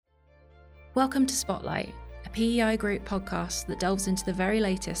Welcome to Spotlight, a PEI Group podcast that delves into the very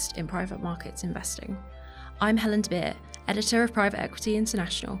latest in private markets investing. I'm Helen de Beer, editor of Private Equity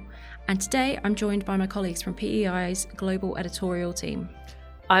International, and today I'm joined by my colleagues from PEI's global editorial team.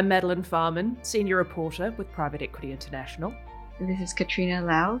 I'm Madeline Farman, senior reporter with Private Equity International. This is Katrina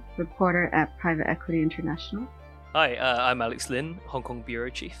Lau, reporter at Private Equity International. Hi, I'm Alex Lin, Hong Kong Bureau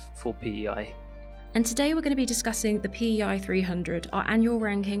Chief for PEI. And today we're going to be discussing the PEI 300, our annual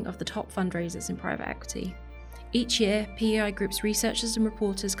ranking of the top fundraisers in private equity. Each year, PEI Group's researchers and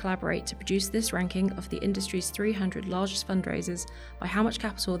reporters collaborate to produce this ranking of the industry's 300 largest fundraisers by how much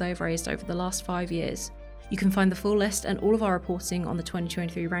capital they've raised over the last 5 years. You can find the full list and all of our reporting on the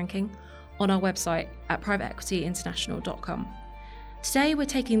 2023 ranking on our website at privateequityinternational.com. Today, we're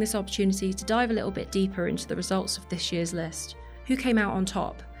taking this opportunity to dive a little bit deeper into the results of this year's list. Who came out on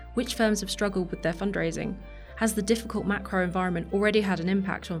top? Which firms have struggled with their fundraising? Has the difficult macro environment already had an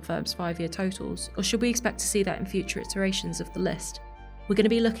impact on firms' 5-year totals, or should we expect to see that in future iterations of the list? We're going to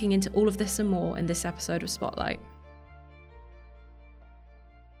be looking into all of this and more in this episode of Spotlight.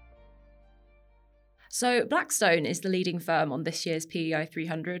 So Blackstone is the leading firm on this year's PEI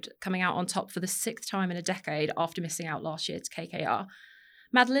 300, coming out on top for the 6th time in a decade after missing out last year to KKR.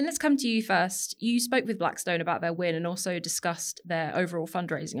 Madeline, let's come to you first. You spoke with Blackstone about their win and also discussed their overall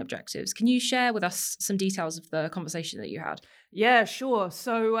fundraising objectives. Can you share with us some details of the conversation that you had? Yeah, sure.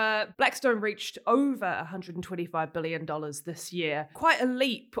 So Blackstone reached over $125 billion this year. Quite a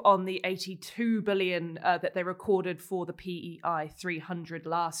leap on the $82 billion that they recorded for the PEI 300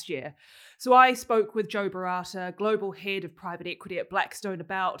 last year. So I spoke with Joe Barata, global head of private equity at Blackstone,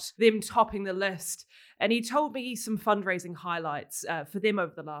 about them topping the list. And he told me some fundraising highlights for them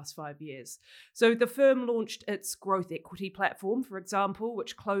over the last 5 years. So the firm launched its growth equity platform, for example,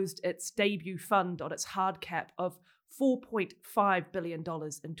 which closed its debut fund on its hard cap of $4.5 billion in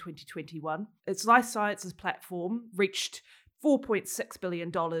 2021. Its life sciences platform reached $4.6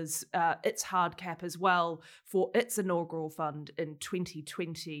 billion, its hard cap as well, for its inaugural fund in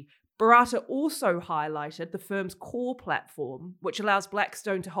 2020. Barata also highlighted the firm's core platform, which allows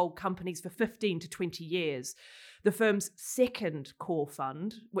Blackstone to hold companies for 15 to 20 years. The firm's second core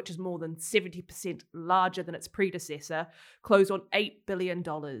fund, which is more than 70% larger than its predecessor, closed on $8 billion in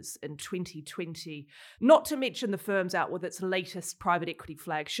 2020. Not to mention the firm's out with its latest private equity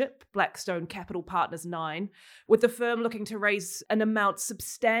flagship, Blackstone Capital Partners 9, with the firm looking to raise an amount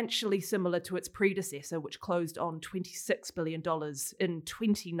substantially similar to its predecessor, which closed on $26 billion in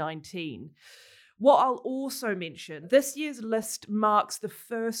 2019. What I'll also mention, this year's list marks the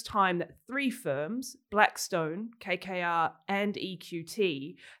first time that 3 firms, Blackstone, KKR, and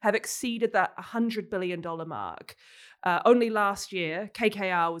EQT, have exceeded that $100 billion mark. Only last year,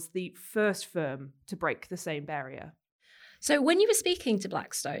 KKR was the first firm to break the same barrier. So when you were speaking to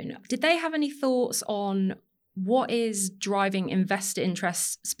Blackstone, did they have any thoughts on what is driving investor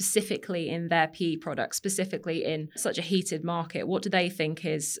interest specifically in their PE products, specifically in such a heated market? What do they think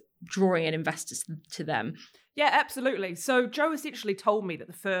is drawing in investors to them? Yeah, absolutely. So Joe essentially told me that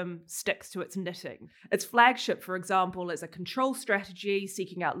the firm sticks to its knitting. Its flagship, for example, is a control strategy,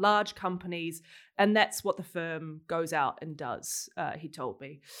 seeking out large companies, and that's what the firm goes out and does, he told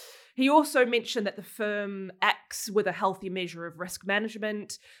me. He also mentioned that the firm acts with a healthy measure of risk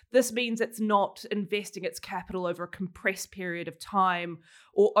management. This means it's not investing its capital over a compressed period of time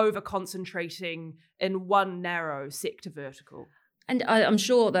or over-concentrating in one narrow sector vertical. And I'm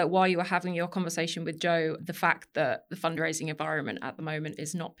sure that while you were having your conversation with Joe, the fact that the fundraising environment at the moment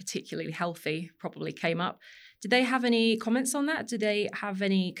is not particularly healthy probably came up. Did they have any comments on that? Do they have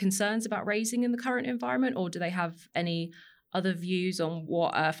any concerns about raising in the current environment, or do they have any other views on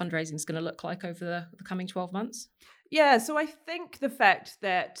what fundraising is going to look like over the coming 12 months? Yeah, so I think the fact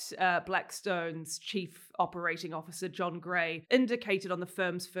that Blackstone's chief operating officer, John Gray, indicated on the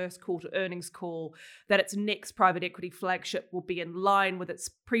firm's first quarter earnings call that its next private equity flagship will be in line with its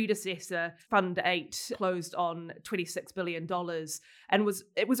predecessor, Fund 8, closed on $26 billion, and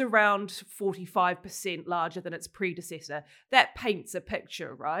it was around 45% larger than its predecessor. That paints a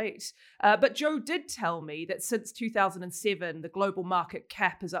picture, right? But Joe did tell me that since 2007, the global market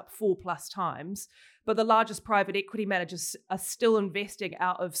cap is up 4+ times, but the largest private equity managers are still investing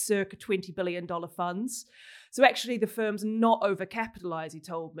out of circa $20 billion funds. So actually the firm's not overcapitalized, he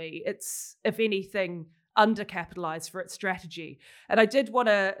told me. It's, if anything, undercapitalized for its strategy. And I did want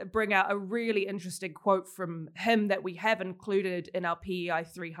to bring out a really interesting quote from him that we have included in our PEI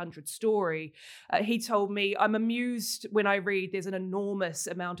 300 story. He told me, "I'm amused when I read there's an enormous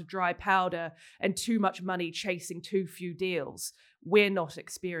amount of dry powder and too much money chasing too few deals. We're not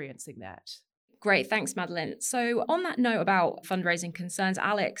experiencing that." Great, thanks, Madeline. So on that note about fundraising concerns,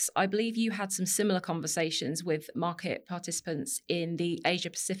 Alex, I believe you had some similar conversations with market participants in the Asia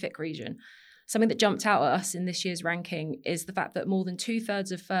Pacific region. Something that jumped out at us in this year's ranking is the fact that more than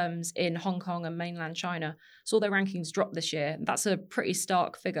 2/3 of firms in Hong Kong and mainland China saw their rankings drop this year. That's a pretty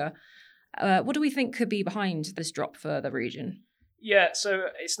stark figure. What do we think could be behind this drop for the region? Yeah,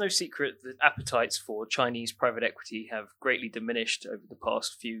 so it's no secret that appetites for Chinese private equity have greatly diminished over the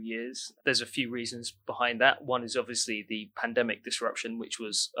past few years. There's a few reasons behind that. One is obviously the pandemic disruption, which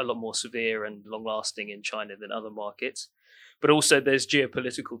was a lot more severe and long-lasting in China than other markets. But also there's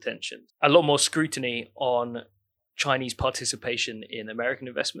geopolitical tension, a lot more scrutiny on Chinese participation in American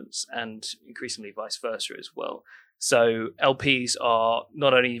investments and increasingly vice versa as well. So LPs are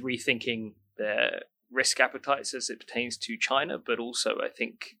not only rethinking their risk appetites as it pertains to China, but also I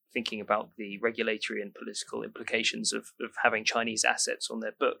think thinking about the regulatory and political implications of having Chinese assets on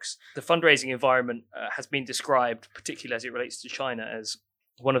their books. The fundraising environment has been described, particularly as it relates to China, as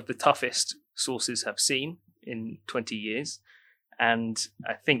one of the toughest sources have seen in 20 years. And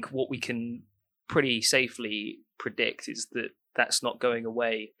I think what we can pretty safely predict is that that's not going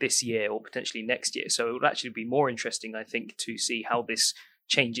away this year or potentially next year. So it will actually be more interesting, I think, to see how this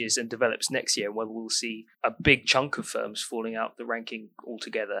changes and develops next year, whether we'll see a big chunk of firms falling out the ranking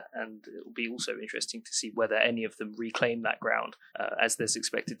altogether. And it will be also interesting to see whether any of them reclaim that ground, as there's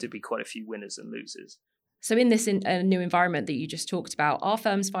expected to be quite a few winners and losers. So in this new environment that you just talked about, are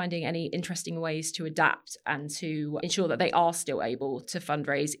firms finding any interesting ways to adapt and to ensure that they are still able to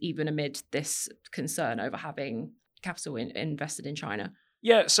fundraise even amid this concern over having capital invested in China?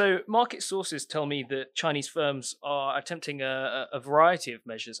 Yeah, so market sources tell me that Chinese firms are attempting a variety of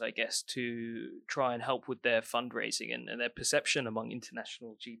measures, I guess, to try and help with their fundraising and their perception among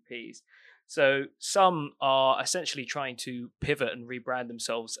international GPs. So some are essentially trying to pivot and rebrand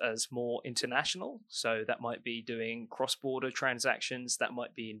themselves as more international. So that might be doing cross-border transactions, that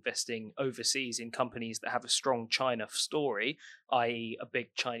might be investing overseas in companies that have a strong China story, i.e. a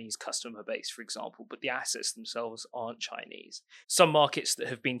big Chinese customer base, for example, but the assets themselves aren't Chinese. Some markets that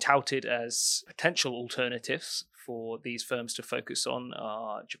have been touted as potential alternatives for these firms to focus on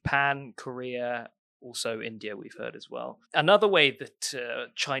are Japan, Korea, also India, we've heard as well. Another way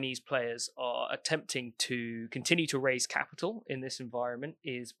that Chinese players are attempting to continue to raise capital in this environment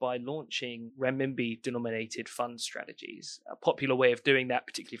is by launching renminbi-denominated fund strategies. A popular way of doing that,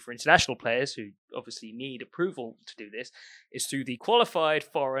 particularly for international players who obviously need approval to do this, is through the Qualified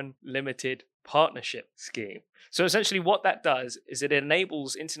Foreign Limited Partnership Scheme. So essentially what that does is it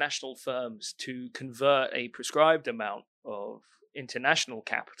enables international firms to convert a prescribed amount of international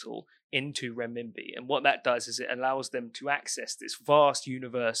capital into renminbi. And what that does is it allows them to access this vast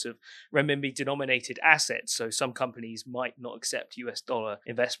universe of renminbi denominated assets. So some companies might not accept US dollar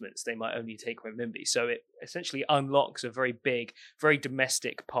investments. They might only take renminbi. So it essentially unlocks a very big, very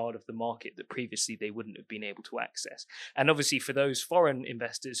domestic part of the market that previously they wouldn't have been able to access. And obviously for those foreign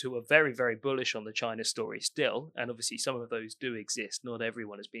investors who are very, very bullish on the China story still, and obviously some of those do exist, not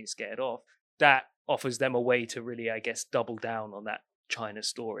everyone has been scared off, that offers them a way to really, I guess, double down on that China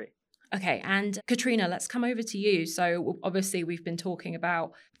story. Okay, and Katrina, let's come over to you. So obviously we've been talking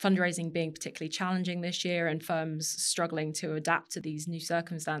about fundraising being particularly challenging this year and firms struggling to adapt to these new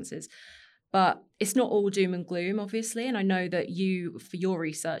circumstances. But it's not all doom and gloom, obviously. And I know that you, for your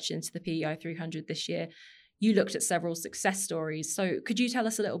research into the PEI 300 this year, you looked at several success stories. So could you tell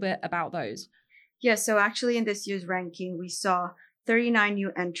us a little bit about those? Yeah, so actually in this year's ranking, we saw 39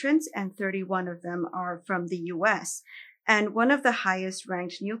 new entrants and 31 of them are from the US. And one of the highest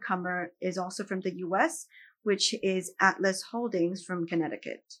ranked newcomer is also from the US, which is Atlas Holdings from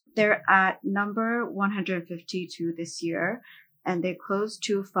Connecticut. They're at number 152 this year, and they closed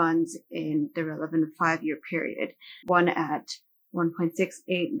 2 funds in the relevant 5-year period, one at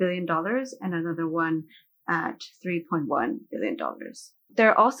 $1.68 billion and another one at $3.1 billion.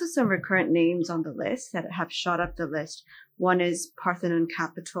 There are also some recurrent names on the list that have shot up the list. One is Parthenon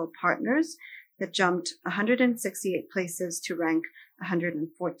Capital Partners, that jumped 168 places to rank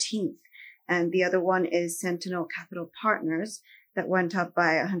 114th. And the other one is Sentinel Capital Partners that went up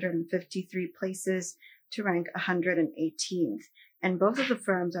by 153 places to rank 118th. And both of the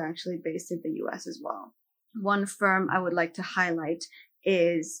firms are actually based in the US as well. One firm I would like to highlight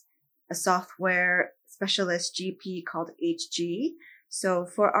is a software specialist GP called HG. So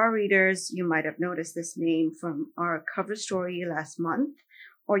for our readers, you might have noticed this name from our cover story last month,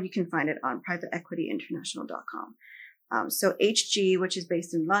 or you can find it on privateequityinternational.com. So HG, which is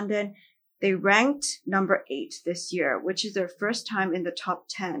based in London, they ranked number 8 this year, which is their first time in the top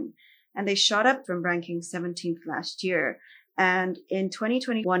 10. And they shot up from ranking 17th last year. And in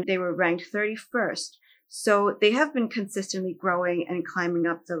 2021, they were ranked 31st. So they have been consistently growing and climbing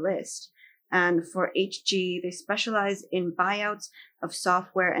up the list. And for HG, they specialize in buyouts of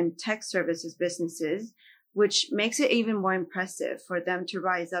software and tech services businesses, which makes it even more impressive for them to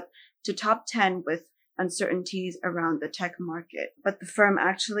rise up to top 10 with uncertainties around the tech market. But the firm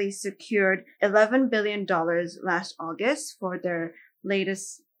actually secured $11 billion last August for their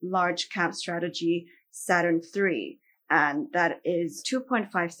latest large cap strategy, Saturn III. And that is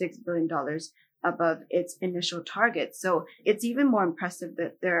 $2.56 billion above its initial target. So it's even more impressive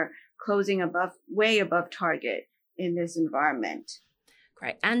that they're closing way above target in this environment.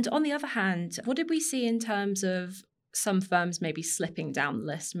 Great. And on the other hand, what did we see in terms of some firms maybe slipping down the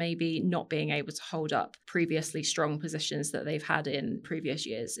list, maybe not being able to hold up previously strong positions that they've had in previous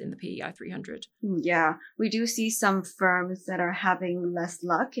years in the PEI 300? Yeah, we do see some firms that are having less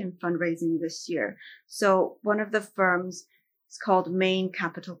luck in fundraising this year. So one of the firms is called Main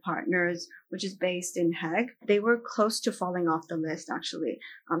Capital Partners, which is based in Hague. They were close to falling off the list, actually.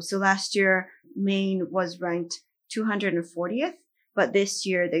 So last year, Main was ranked 240th, but this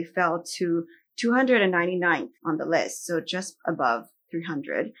year they fell to 299th on the list, so just above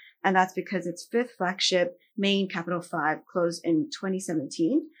 300. And that's because its fifth flagship, Main Capital 5, closed in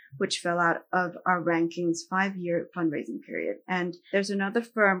 2017, which fell out of our rankings 5-year fundraising period. And there's another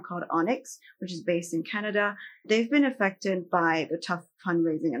firm called Onyx, which is based in Canada. They've been affected by the tough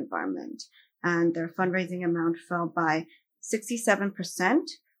fundraising environment, and their fundraising amount fell by 67%,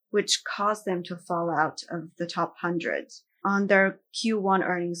 which caused them to fall out of the top 100. On their Q1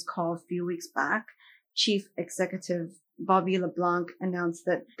 earnings call a few weeks back, Chief Executive Bobby LeBlanc announced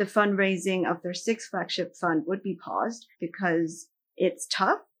that the fundraising of their sixth flagship fund would be paused because it's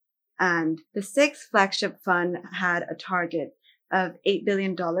tough. And the sixth flagship fund had a target of $8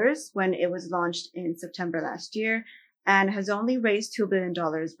 billion when it was launched in September last year and has only raised $2 billion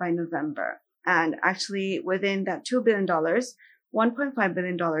by November. And actually within that $2 billion, $1.5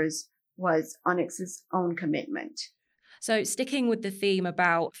 billion was Onyx's own commitment. So sticking with the theme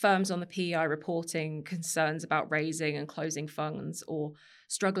about firms on the PEI reporting concerns about raising and closing funds or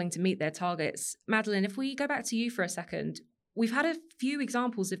struggling to meet their targets, Madeline, if we go back to you for a second, we've had a few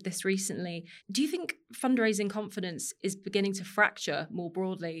examples of this recently. Do you think fundraising confidence is beginning to fracture more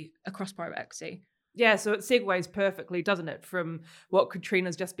broadly across private equity? Yeah, so it segues perfectly, doesn't it, from what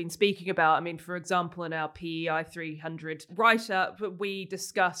Katrina's just been speaking about. I mean, for example, in our PEI 300 write-up, we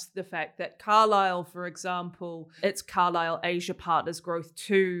discussed the fact that Carlyle, for example, its Carlyle Asia Partners Growth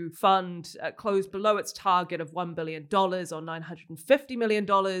 2 fund closed below its target of $1 billion on $950 million.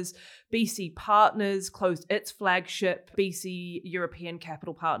 BC Partners closed its flagship, BC European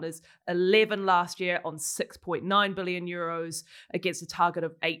Capital Partners 11 last year on 6.9 billion euros against a target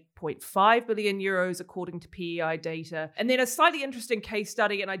of 8.5 billion euros, according to PEI data. And then a slightly interesting case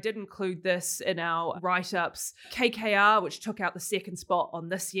study, and I did include this in our write-ups, KKR, which took out the second spot on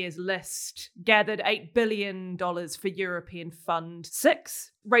this year's list, gathered $8 billion for European Fund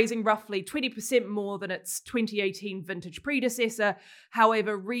 6, raising roughly 20% more than its 2018 vintage predecessor.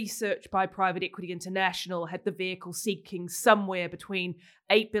 However, research by Private Equity International had the vehicle seeking somewhere between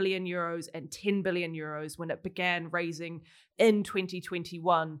 8 billion euros and 10 billion euros when it began raising in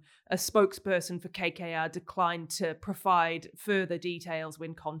 2021. A spokesperson for KKR declined to provide further details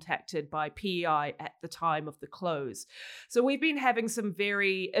when contacted by PEI at the time of the close. So we've been having some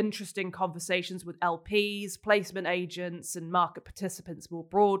very interesting conversations with LPs, placement agents, and market participants more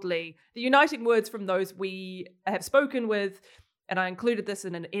broadly. The uniting words from those we have spoken with, and I included this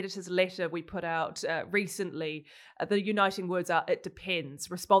in an editor's letter we put out recently, the uniting words are, it depends.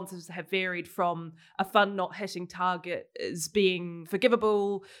 Responses have varied from a fund not hitting target as being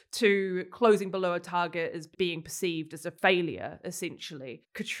forgivable to closing below a target as being perceived as a failure, essentially.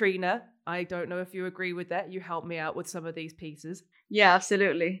 Katrina, I don't know if you agree with that. You helped me out with some of these pieces. Yeah,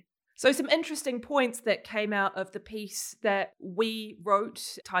 absolutely. So some interesting points that came out of the piece that we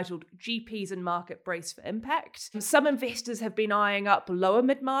wrote titled GPs and Market Brace for Impact. Some investors have been eyeing up lower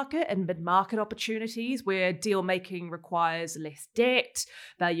mid-market and mid-market opportunities where deal making requires less debt.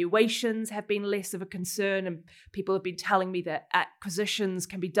 Valuations have been less of a concern, and people have been telling me that acquisitions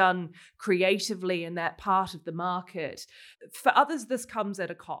can be done creatively in that part of the market. For others, this comes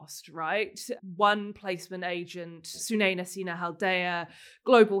at a cost, right? One placement agent, Sunaina Sina Haldea,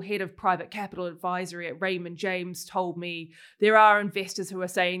 global head of private capital advisory at Raymond James, told me there are investors who are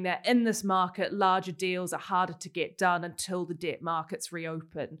saying that in this market, larger deals are harder to get done until the debt markets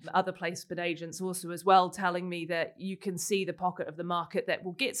reopen. Other placement agents also as well telling me that you can see the pocket of the market that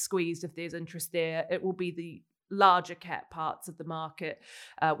will get squeezed if there's interest there. It will be the larger cap parts of the market,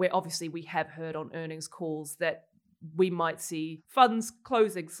 where obviously we have heard on earnings calls that we might see funds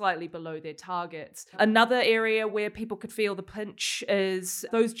closing slightly below their targets. Another area where people could feel the pinch is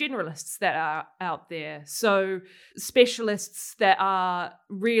those generalists that are out there. So specialists that are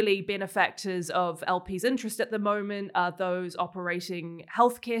really benefactors of LPs' interest at the moment are those operating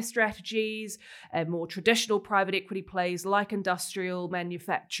healthcare strategies and more traditional private equity plays like industrial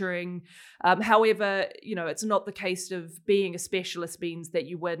manufacturing. However, it's not the case of being a specialist means that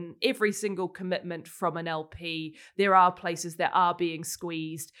you win every single commitment from an LP. There are places that are being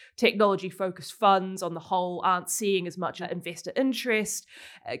squeezed. Technology-focused funds on the whole aren't seeing as much investor interest.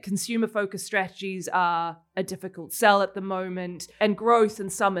 Consumer-focused strategies are a difficult sell at the moment. And growth, in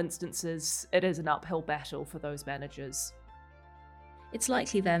some instances, it is an uphill battle for those managers. It's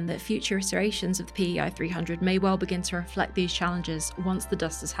likely then that future iterations of the PEI 300 may well begin to reflect these challenges once the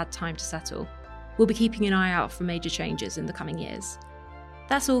dust has had time to settle. We'll be keeping an eye out for major changes in the coming years.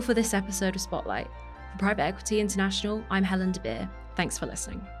 That's all for this episode of Spotlight. For Private Equity International, I'm Helen De Beer. Thanks for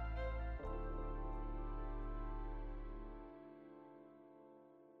listening.